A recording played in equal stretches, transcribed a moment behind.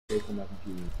They come back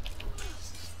and feed.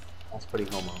 That's pretty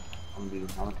homo. I'm gonna do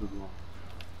one.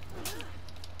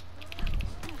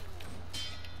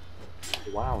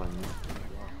 Wow, and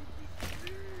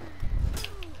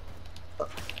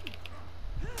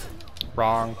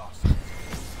Wrong.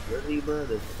 really, bro?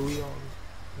 There's 2 y'all.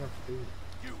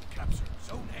 You captured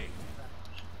Zone A.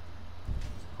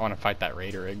 I want to fight that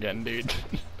raider again, dude.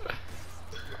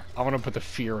 I want to put the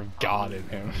fear of God in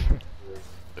him.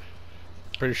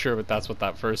 Pretty sure, but that's what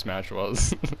that first match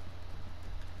was.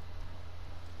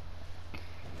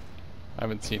 I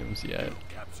haven't seen him yet.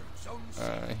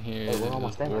 Here's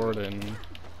Warden.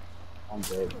 I'm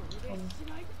dead.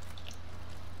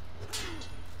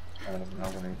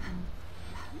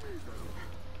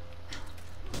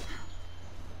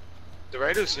 The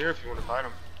Raider's here if you want to fight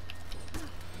him.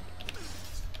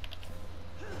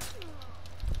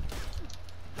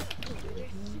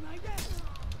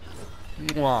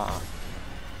 Mwah.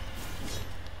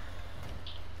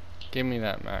 Give me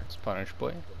that max punish,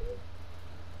 boy.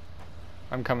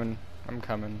 I'm coming. I'm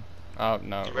coming. Oh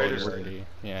no, already.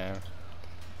 Yeah,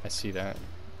 I see that.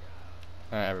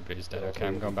 Everybody's dead. Okay,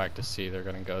 I'm going back to C. They're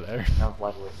gonna go there.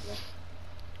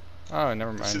 Oh,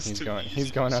 never mind.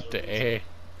 He's going up to A.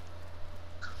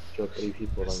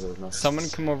 Someone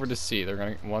come over to C.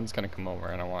 One's gonna come over,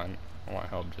 and I want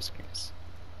help just in case.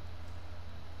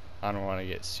 I don't want to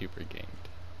get super ganked.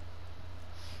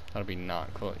 That'll be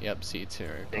not cool. Yep,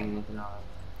 C2.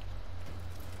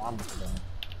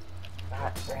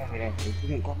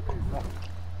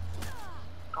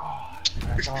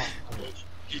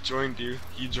 He joined you.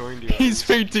 He joined you. He's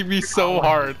fainting me so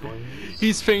hard.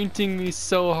 He's fainting me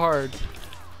so hard.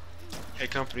 Hey,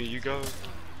 company, you go.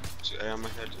 Hey, I'm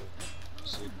ahead.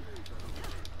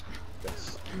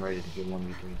 Yes, I'm ready to get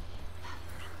 1v3.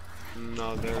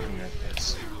 No, they're in that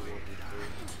single 1v3.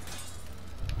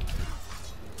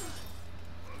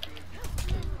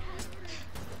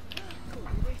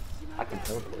 I can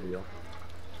teleport you.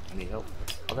 I need help.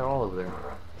 Oh, they're all over there.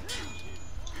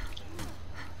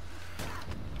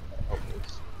 Oh,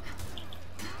 please.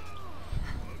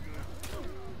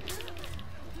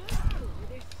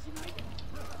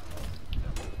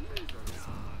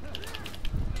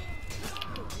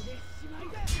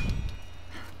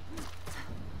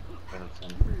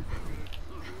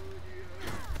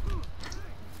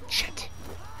 Shit.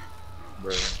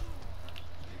 Bro.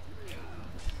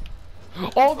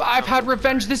 Oh, I've had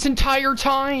revenge this entire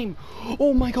time.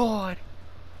 Oh my god.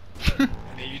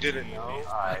 You didn't know?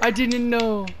 I didn't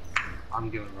know. I'm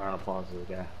giving a round of applause to the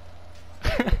guy.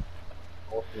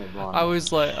 I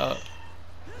was like,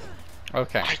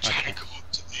 okay. I tried to go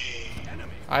up to A.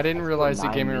 I didn't realize he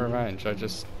gave me revenge. I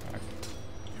just.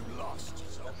 You lost.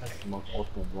 That's the most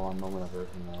ultimate blonde moment I've ever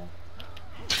seen in my life.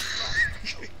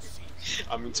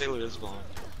 I mean, Taylor is blonde.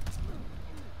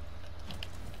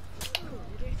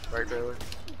 Right, Taylor?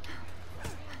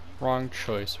 Wrong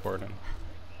choice, Warden.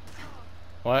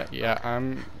 What? Yeah,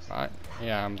 I'm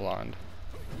blonde.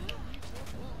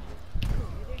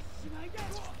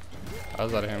 I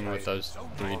was at him with those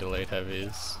 3 delayed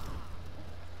heavies.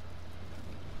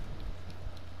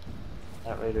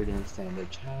 That Raider didn't stand a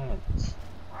chance.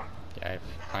 Yeah,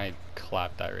 I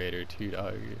clapped that Raider too,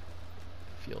 dog.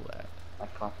 Feel that. I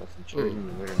caught us some cherries in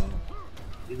the Raider.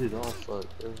 These is all suck,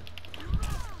 bro.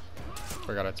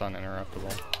 Forgot it's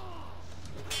uninterruptible.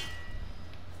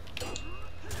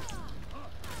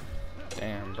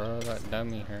 Damn, bro, that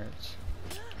dummy hurts.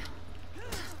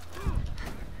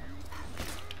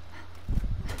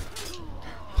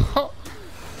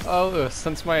 Oh,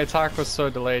 since my attack was so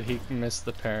delayed, he missed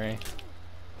the parry.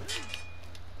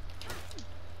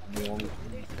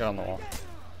 Get on the wall.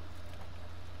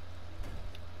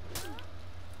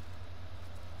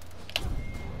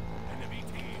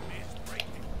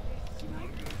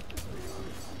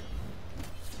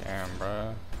 Damn,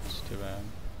 bro. It's too bad.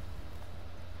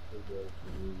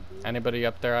 Anybody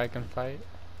up there I can fight?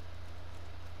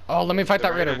 Oh, let me fight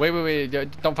that Raider. Wait.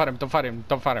 Don't fight him. Don't fight him.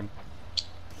 Don't fight him.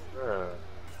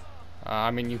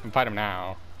 I mean, you can fight him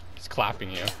now. He's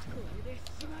clapping you.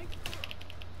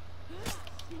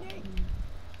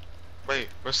 Wait,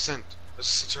 where's Sent? Where's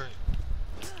Centurion?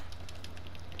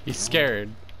 He's scared.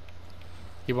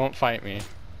 He won't fight me.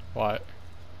 What?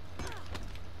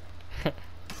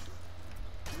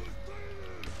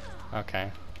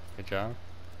 Okay. Good job.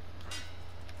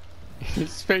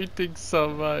 He's fainting so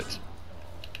much.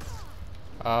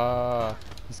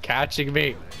 He's catching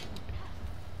me.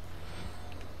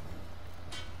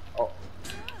 Oh.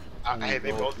 Hey,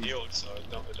 they both healed, so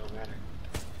it don't matter.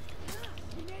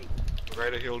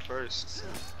 Raider healed first.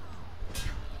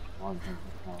 Oh,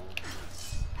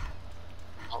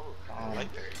 I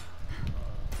like that.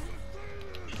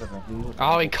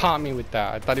 Oh, he caught me with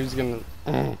that. I thought he was gonna.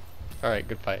 Alright,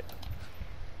 good fight.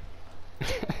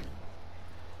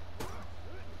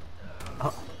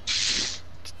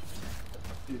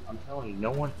 Dude, I'm telling you,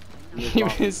 no one He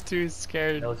was too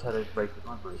scared. knows how to break the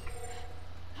guard break.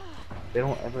 They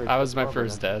don't ever. That was my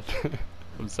first death.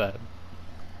 I'm sad.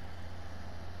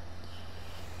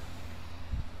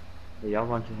 Yeah, y'all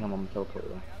run to him on the teleport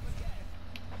though.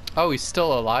 Oh, he's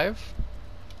still alive?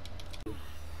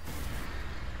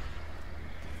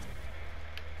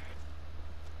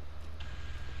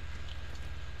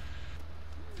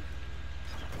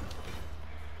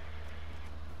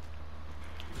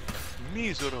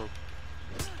 Mizuru.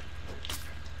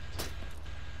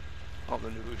 Oh, the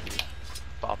Nubushi.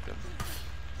 Bopped him.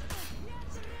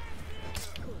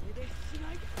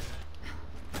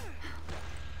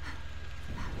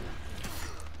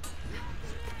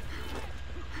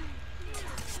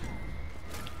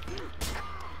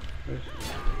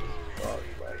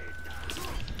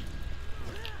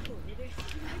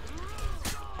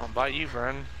 I'll bite you,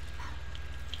 friend.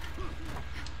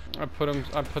 I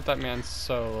put that man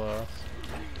so low.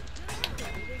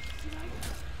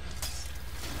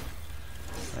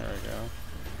 There we go.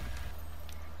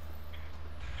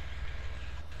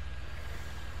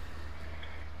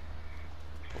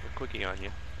 Put a quickie on you.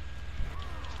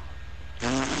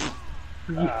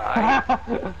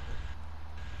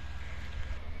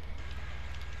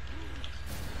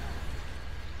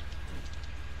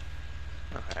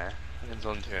 Okay, hands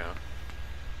on two.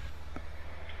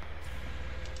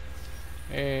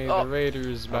 Hey, Oh. the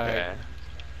Raiders back. Okay.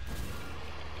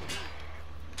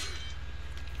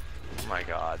 Oh my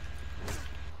god.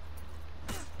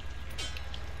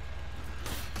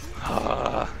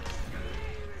 I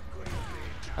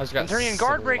just got Centurion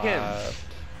guard break him. slapped.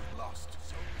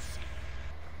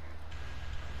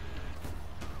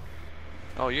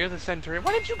 Oh, you're the Centurion.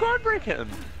 Why didn't you guard break him?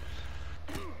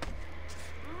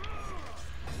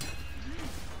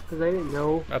 Because I didn't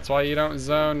know. That's why you don't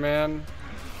zone, man.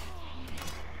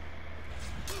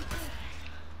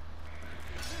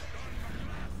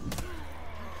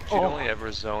 You should only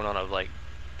ever zone on a like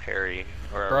parry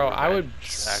or a Bro, I would revenge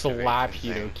slap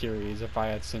activation thing. Hitokiris if I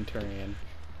had Centurion.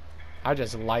 I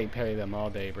just light parry them all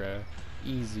day, bro.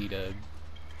 Easy to. I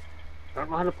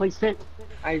don't know how to play Cent.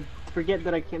 I forget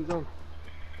that I can't zone.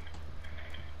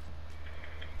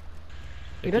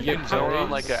 If He you get doesn't Zone on parries,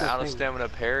 like That's an the out of thing. stamina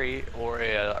parry or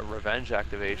a revenge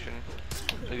activation.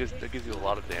 That gives you a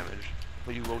lot of damage,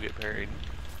 but you will get parried.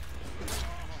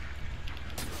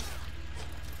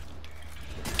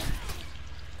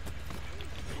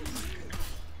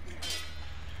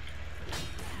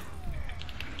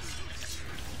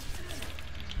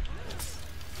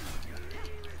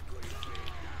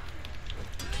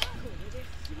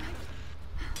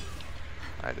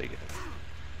 I dig it.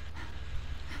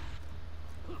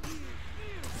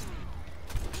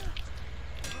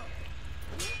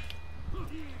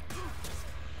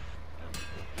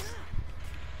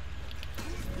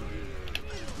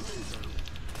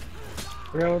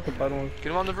 Forgot what the button was. Get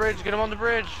him on the bridge! Get him on the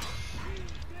bridge!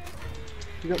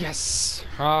 yes.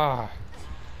 Ah.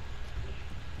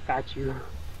 Got you.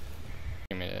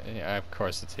 Yeah, of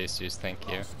course it's Jesus. Thank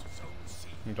you.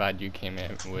 I'm glad you came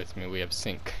in with me. We have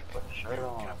sync. Put the shirt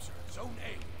on. Capture Zone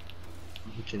A.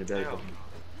 I'm hitching the belly button.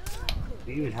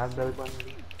 Do you even have a belly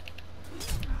button?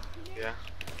 Yeah.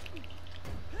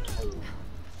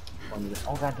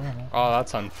 Oh goddamn man. Oh,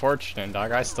 that's unfortunate,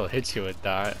 dog. I still hit you with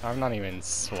that. I'm not even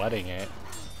sweating it.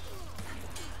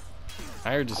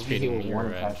 Now you're just feeding me one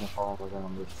revenge. attack and fall over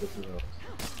them. Just 50 rolls.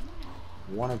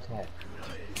 One attack.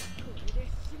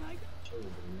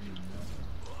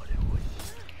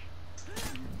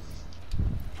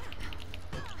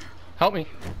 Help me.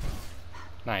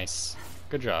 Nice.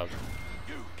 Good job.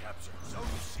 You capture Zone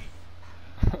C.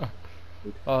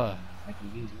 Oh, I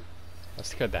can use it. that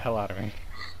scared the hell out of me.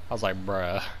 I was like,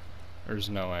 bruh, there's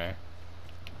no way.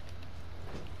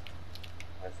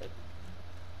 That's it.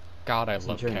 God, I love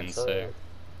Centurion Kensei. sucks.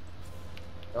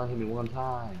 Don't hit me one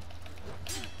time.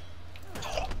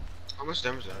 How much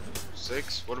damage did I do?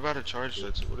 6? What about a charge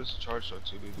shot? What does a charge shot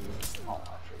do? Oh,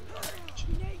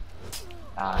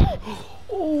 I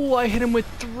Oh, I hit him with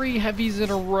 3 heavies in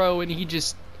a row, and he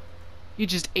just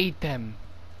ate them.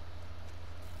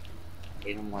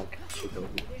 hate him like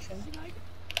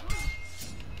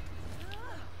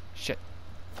Shit.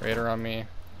 Raider on me.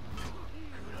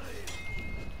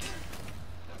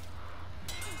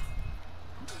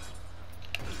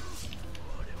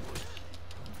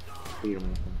 beat him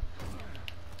with him.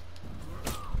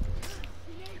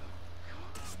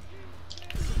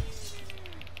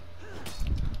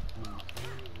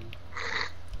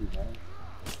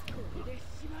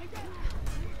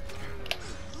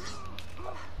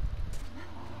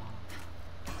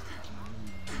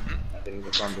 I think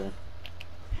it's on there.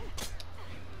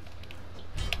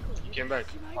 You came back.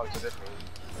 Oh, it's a different one.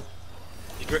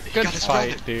 He Good got his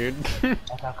fight, dude. Okay,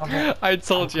 come here. I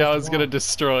told you I was gonna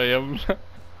destroy him.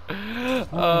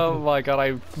 Oh my god,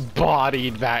 I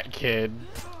bodied that kid.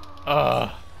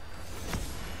 Alright,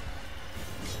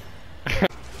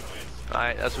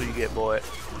 That's what you get, boy.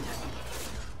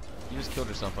 You just killed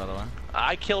yourself, by the way.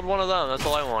 I killed one of them. That's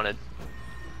all I wanted.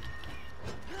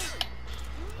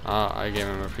 I gave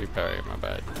him a free parry, my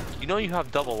bad. You know you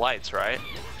have double lights, right?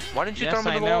 Why didn't you Yes, throw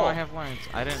them I into the know wall? I have lights.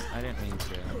 I didn't mean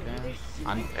to, okay?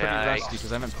 I'm pretty Yikes. rusty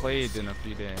because I haven't played in a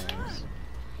few days.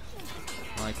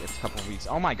 Like a couple weeks.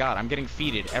 Oh my god, I'm getting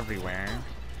feeded everywhere.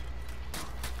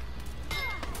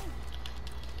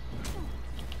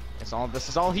 This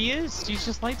is all he is. He's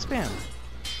just light spam.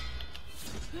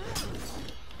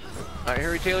 Alright,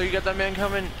 Harry Taylor, you got that man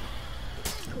coming?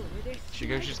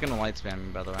 Shigo's just gonna light spam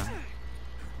me, by the way.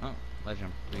 Oh,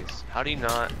 legend, please. How do you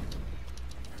not?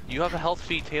 You have a health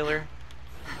feed, Taylor.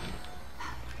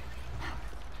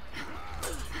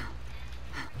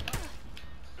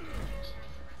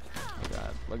 Oh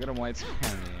god, look at him light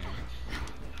spam me.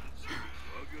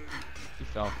 He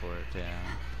fell for it, yeah.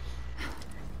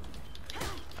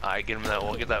 Alright, get him that.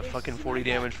 We'll get that fucking 40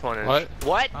 damage punish. What?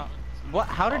 What? What?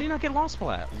 How did he not get lost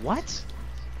splat? What?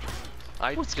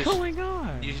 What's going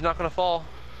on? He's not gonna fall.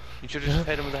 You should just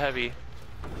hit him with a heavy.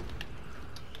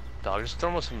 Dog, just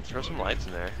throw some lights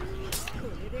in there.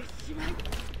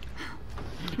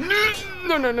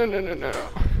 No, no, no, no, no, no.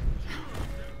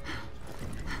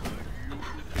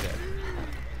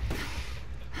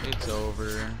 It's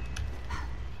over.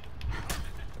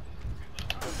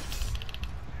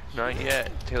 Not yet.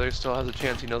 Taylor still has a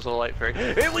chance. He knows the light fairy.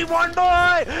 And we won,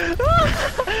 boy!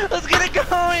 Let's get it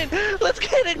going! Let's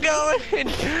get it going!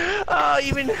 Oh,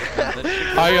 even.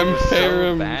 I am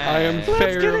fair. So I am bad. fair.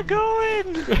 Let's get it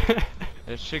going!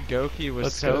 That Shigoki was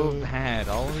Let's so go. bad.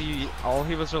 All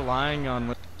he was relying on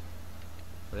was.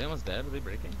 Are they almost dead? Are they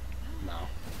breaking? No.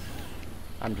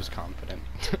 I'm just confident.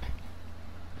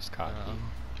 Just cocky.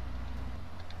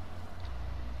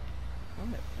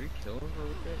 What? 3 kills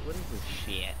real quick? What is this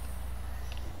shit?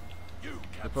 You The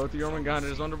captured both of your Zone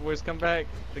Jormungandr's Wonder Boys come back.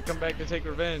 They come back to take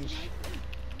revenge.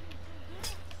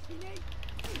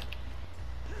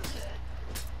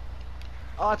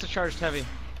 Oh, it's a charged heavy.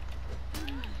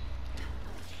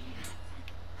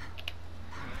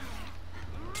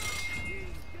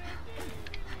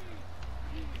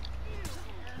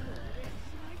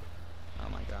 Oh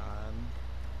my god.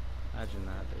 Imagine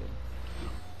that, dude.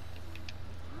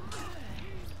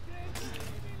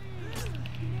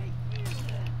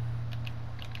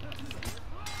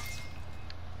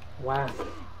 Wow.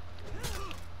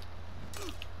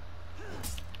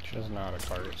 She doesn't know how to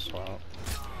target swap.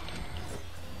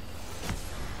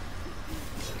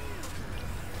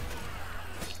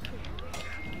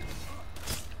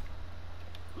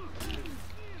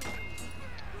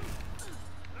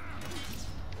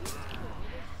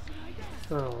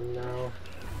 Oh no.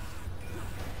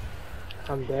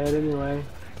 I'm dead anyway.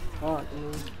 Fuck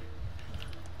me.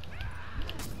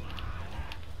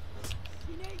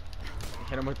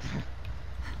 Hit him with the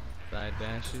side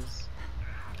dashes.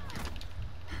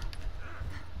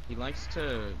 He likes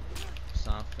to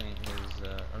soft feint his,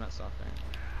 or not soft feint.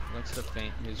 He likes to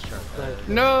feint his sharp.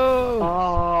 No!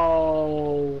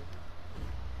 Oh.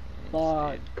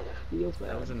 Fuck. Feels That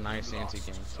bad. was a nice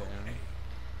anti-gank too.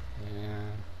 Yeah.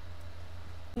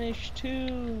 Finish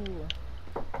 2.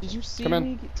 Did you see Come in.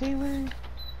 me, Taylor?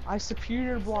 I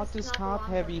superior blocked his top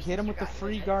heavy, hit him with the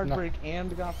free guard No. break,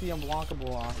 and got the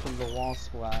unblockable off from the wall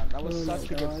splat. That was Oh my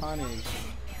such a good God. punish.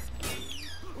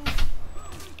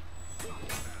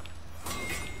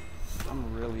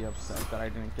 I'm really upset that I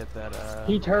didn't get that.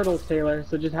 He turtles, Taylor,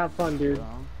 so just have fun, dude.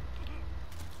 well.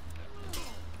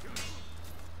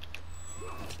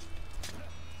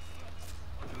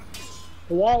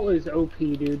 The wall is OP,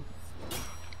 dude.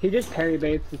 He just parry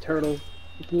baits the turtle.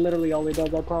 It's literally all he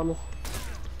does, I promise.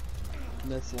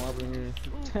 That's Lawbringer.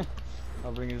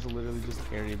 Lawbringer's literally just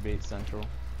carry bait central.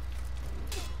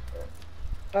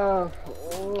 Oh.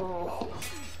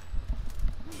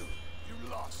 You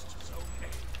lost Zone A.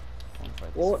 I wanna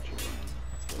fight this What? situation.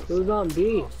 Who's on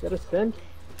B? Is that a scent?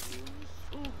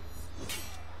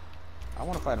 I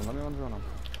want to fight him. Let me run him.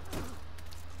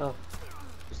 Oh.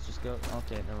 Just go.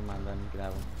 Okay, never mind then. You can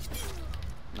have him.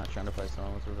 I'm not trying to fight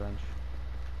someone with revenge.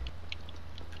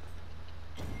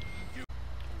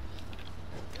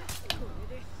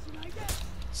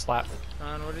 Slap.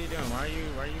 Con, what are you doing? Why are you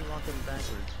walking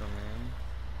backwards from me?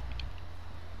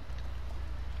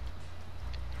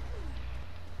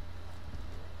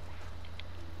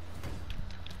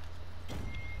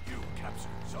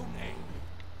 Zone A.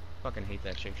 Fucking hate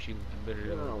that chick. She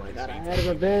literally. Oh my god, I had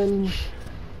revenge.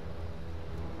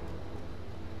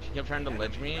 She kept trying to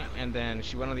ledge me, and then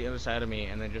she went on the other side of me,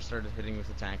 and then just started hitting me with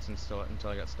attacks until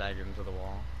I got staggered into the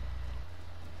wall.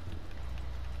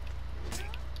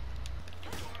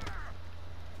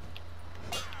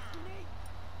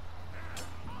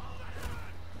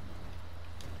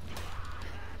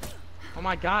 Oh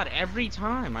my god, every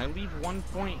time I leave 1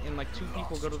 point and like 2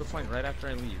 people go to the point right after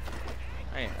I leave.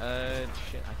 Hey,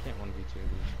 shit, I can't 1v2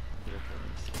 these.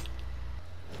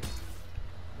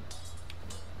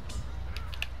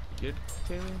 Good,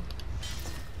 Taylor?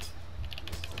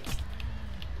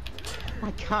 Oh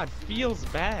my god, feels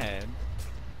bad.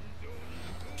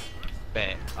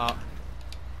 Bet. Oh.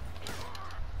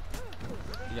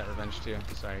 You got revenge too.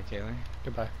 Sorry, Taylor.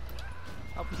 Goodbye.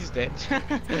 Oh, he's dead.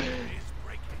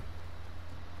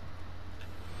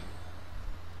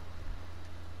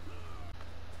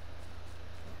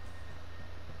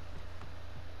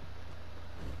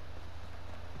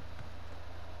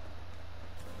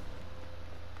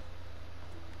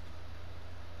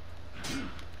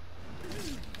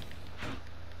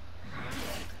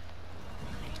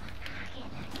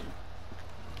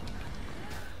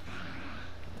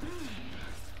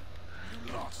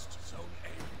 You lost Zone A.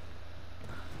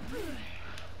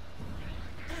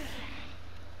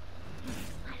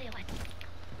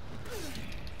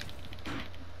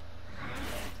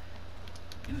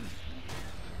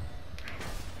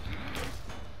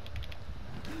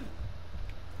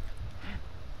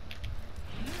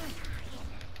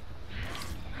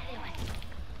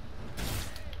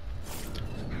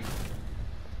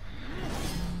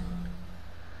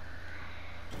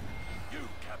 You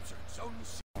captured Zone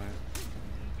C.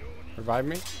 Revive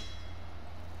me.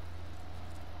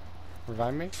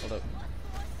 Revive me. Hold up.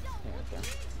 Yeah, okay.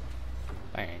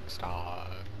 Thanks, dog.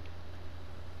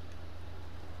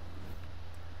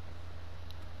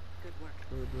 Good work.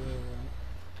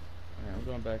 Alright, I'm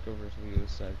going back over to the other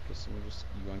side because someone just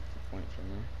yoinked the point from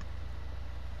there.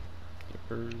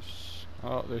 Yippers.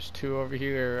 Oh, there's 2 over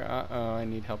here. Uh-oh, I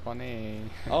need help on A.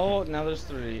 Oh, now there's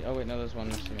 3. Oh wait, no, there's 1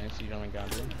 next to me. I see you only got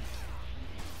me.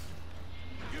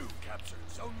 You captured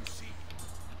Zone C.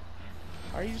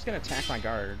 How are you just gonna attack my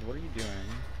guard? What are you doing?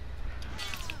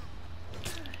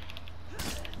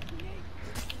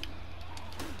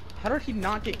 How did he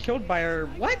not get killed by her?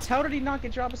 What? How did he not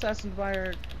get drop assassined by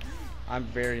her? I'm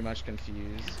very much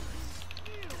confused.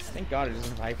 Thank God it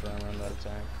doesn't have hyper armor on that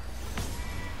attack.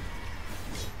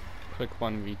 Quick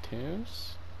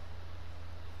 1v2s.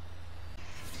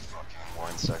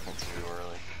 1 second too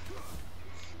early.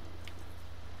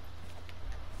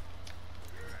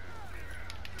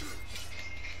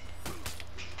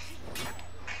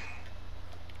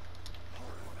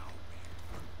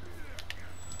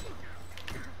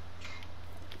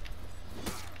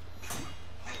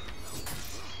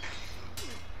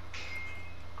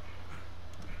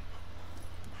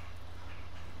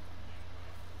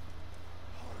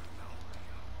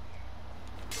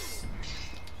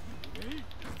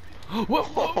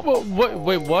 What?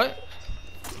 Wait, what?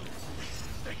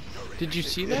 Did you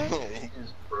see that? He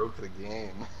just broke the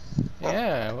game.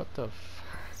 Yeah, what the Oh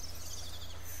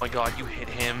my god, you hit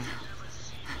him.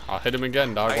 I'll hit him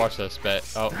again, dog. Watch this, bet.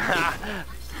 Oh,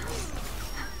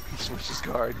 He switched his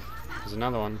card. there's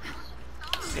another one.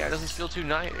 Yeah, it doesn't feel too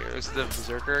nice. It's the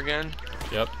Berserker again.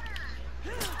 Yep.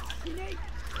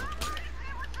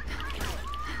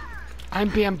 I'm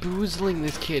bamboozling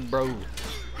this kid, bro.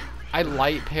 I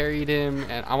light parried him,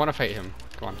 and I want to fight him.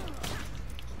 Come on.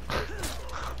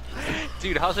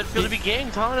 Dude, how's it feel to be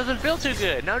ganked, huh? It doesn't feel too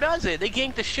good. Now does it? They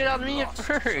ganked the shit out of me at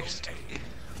first.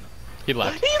 He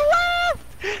left. He left!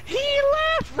 He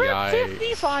left for Yikes.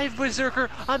 55 Berserker.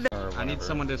 I need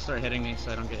someone to start hitting me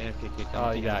so I don't get AFK kicked.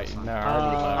 Oh, yeah, no, I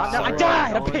already left. I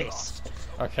died! I'm pissed!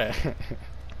 Okay.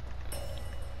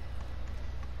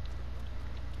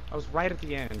 I was right at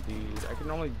the end, dude. I can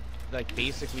only, like,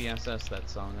 basically SS that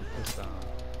song. I'm pissed off.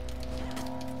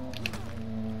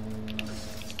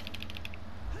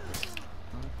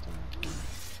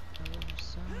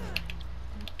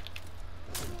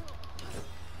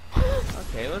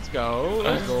 Okay, let's go.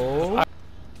 Let's go.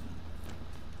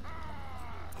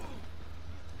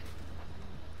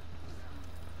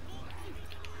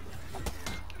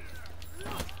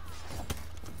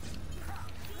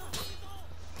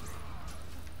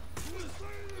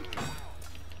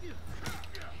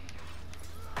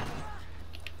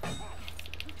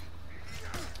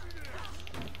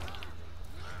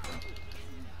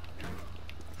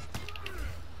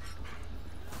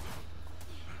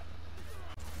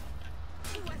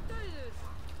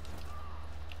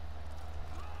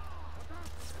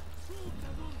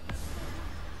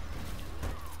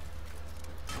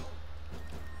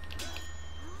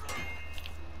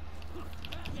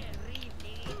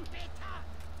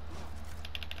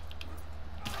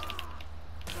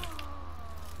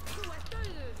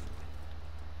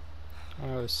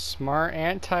 Oh, smart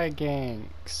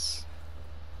anti-ganks.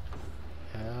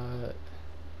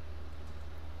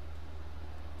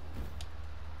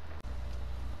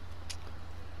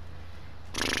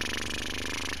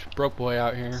 Broke boy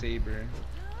out here. Saber.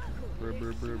 Bruh,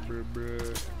 bruh, bruh, bruh,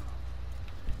 bruh.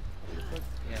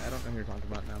 Yeah, I don't know who you're talking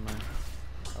about now, man.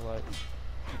 I thought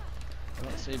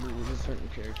Saber was a certain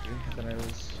character that I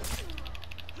was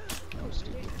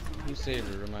stupid. Who's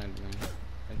Saber? Remind me.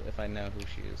 And if I know who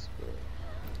she is.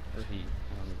 Or he.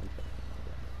 I don't even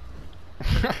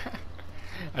fucking know.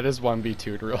 I just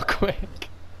 1v2'd real quick.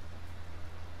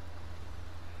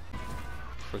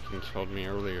 Freaking killed me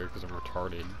earlier because I'm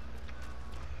retarded.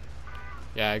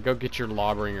 Yeah, go get your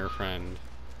lawbringer friend.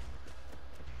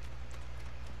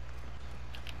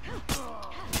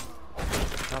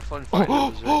 Have fun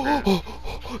fighting those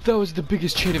That was the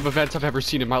biggest chain of events I've ever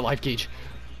seen in my life, Gage.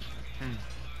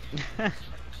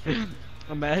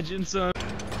 Imagine some.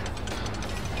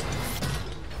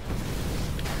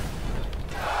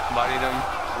 Bodied him.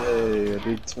 Yay, I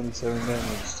did 27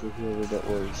 damage to whoever that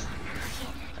was.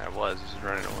 That was, he's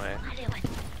running away.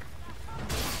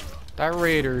 That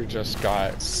raider just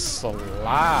got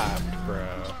slapped, bro.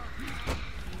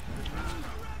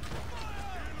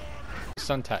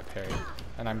 Sun tap parry,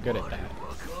 and I'm good at that.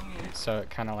 So it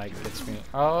kind of like gets me.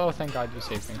 Oh, thank God you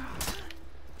saved me.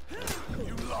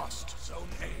 You lost zone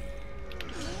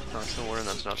A. No, it's the word,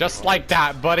 that's not Just the like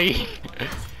that, buddy.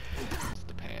 It's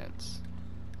the pants.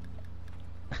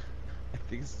 I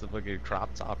think it's the fucking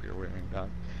crop top you're wearing, dog.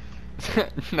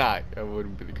 Nah, it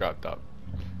wouldn't be the crop top.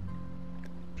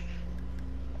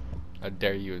 How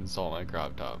dare you insult my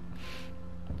crop top?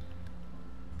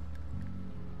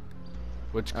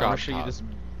 Which I'm crop gonna show you top? this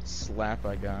slap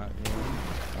I got. You know?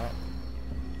 Oh.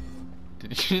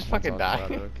 Did you just fucking die?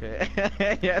 Okay.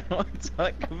 Yeah, I don't want to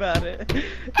talk about it.